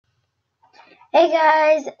Hey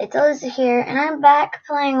guys, it's Alyssa here, and I'm back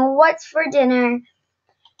playing What's for Dinner.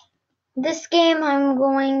 This game I'm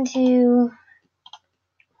going to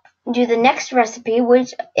do the next recipe,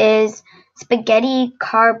 which is spaghetti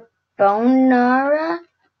carbonara.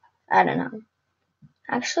 I don't know.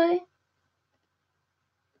 Actually,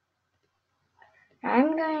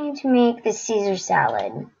 I'm going to make the Caesar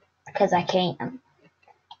salad, because I can.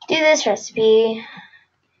 Do this recipe.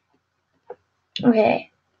 Okay,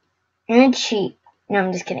 I'm gonna cheat. No,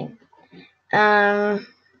 I'm just kidding.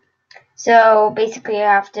 So basically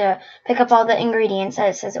I have to pick up all the ingredients that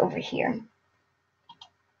it says over here.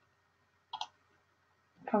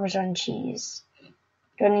 Parmesan cheese.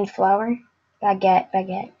 Do I need flour? Baguette,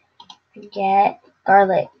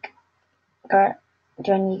 garlic.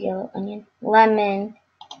 Do I need yellow onion? Lemon.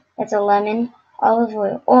 That's a lemon. Olive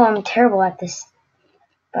oil. Oh, I'm terrible at this.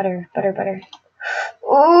 Butter.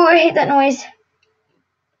 Oh, I hate that noise.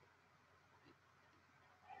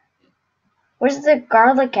 Where's the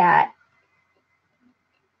garlic at?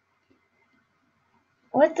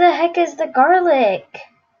 What the heck is the garlic?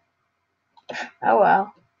 Oh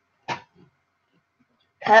well.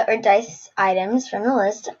 Cut or dice items from the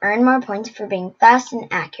list. Earn more points for being fast and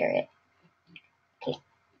accurate. Okay.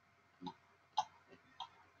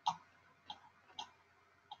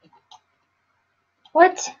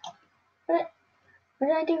 What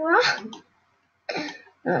did I do wrong?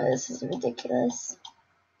 Oh, this is ridiculous.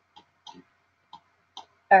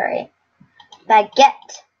 Alright.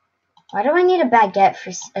 Baguette. Why do I need a baguette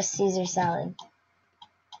for a Caesar salad?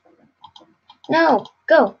 No,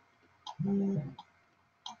 go. Come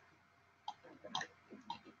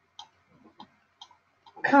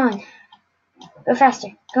on. Go faster.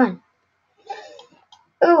 Come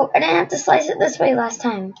on. Ooh, I didn't have to slice it this way last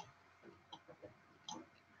time.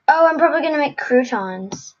 Oh, I'm probably going to make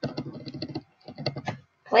croutons.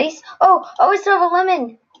 Place? Oh, I still have a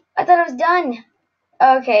lemon. I thought I was done.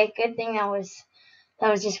 Okay, good thing that was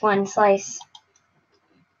just one slice.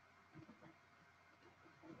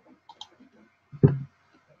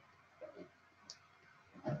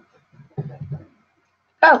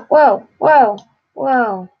 Oh, whoa.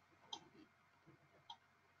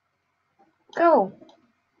 Go.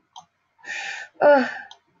 Ugh.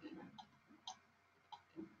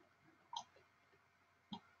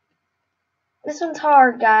 This one's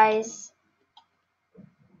hard, guys.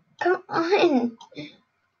 Come on.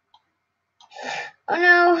 Oh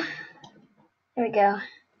no. There we go.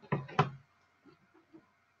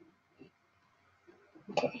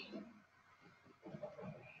 Okay.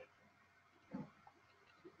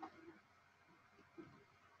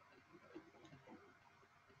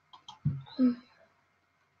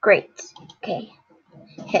 Great. Okay.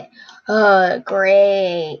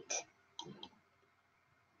 Great.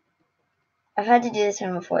 I've had to do this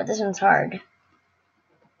one before. This one's hard.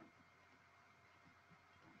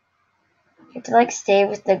 You have to stay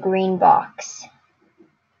with the green box.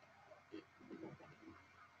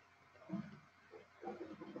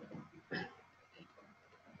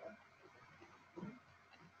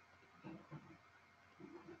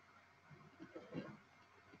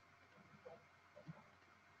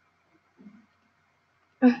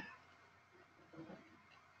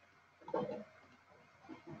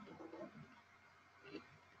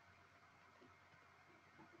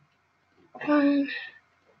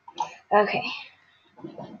 Okay.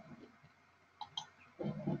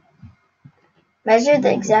 Measure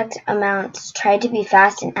the exact amounts. Try to be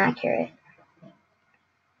fast and accurate.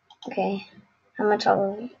 Okay. How much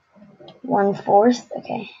olive? 1/4?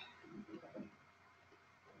 Okay.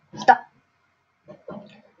 Stop.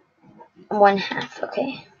 1/2.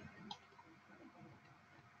 Okay.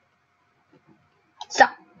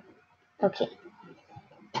 Stop. Okay.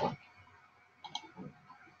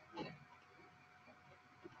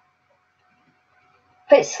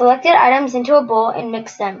 Put selected items into a bowl and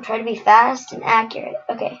mix them. Try to be fast and accurate.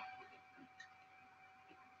 Okay.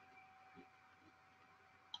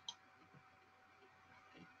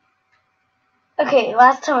 Okay,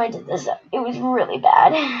 last time I did this, it was really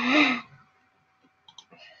bad.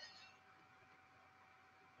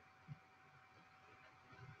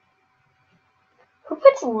 Who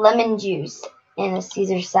puts lemon juice in a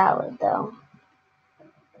Caesar salad, though?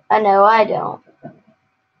 I know I don't.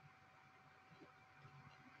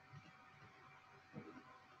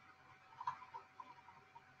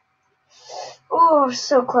 Oh,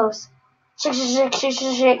 so close. Shake.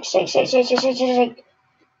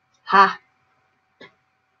 Ha.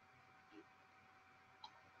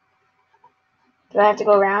 Do I have to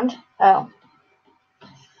go around? Oh.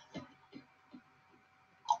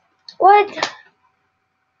 What?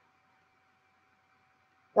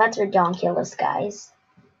 That's ridiculous, guys.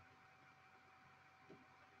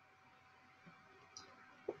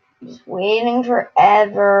 Just waiting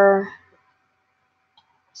forever.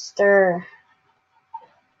 Stir.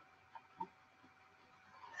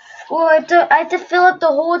 Oh, I have to fill up the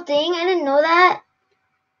whole thing? I didn't know that.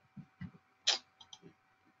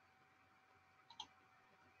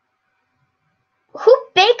 Who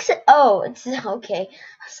bakes it? Oh, it's okay.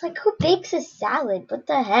 I was like, who bakes a salad? What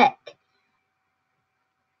the heck?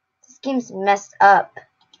 This game's messed up.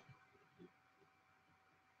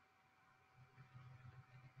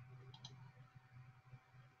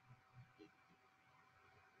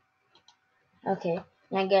 Okay,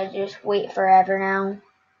 I gotta just wait forever now.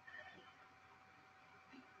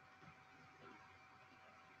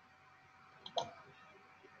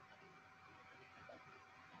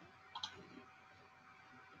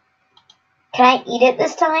 Can I eat it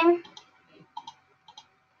this time?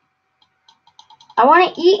 I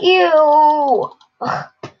want to eat you! Ugh.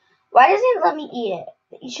 Why doesn't it let me eat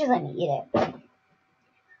it? You should let me eat it.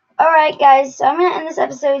 Alright guys, so I'm going to end this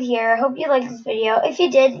episode here. I hope you liked this video. If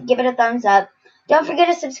you did, give it a thumbs up. Don't forget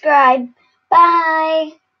to subscribe.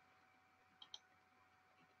 Bye!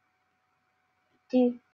 Dude.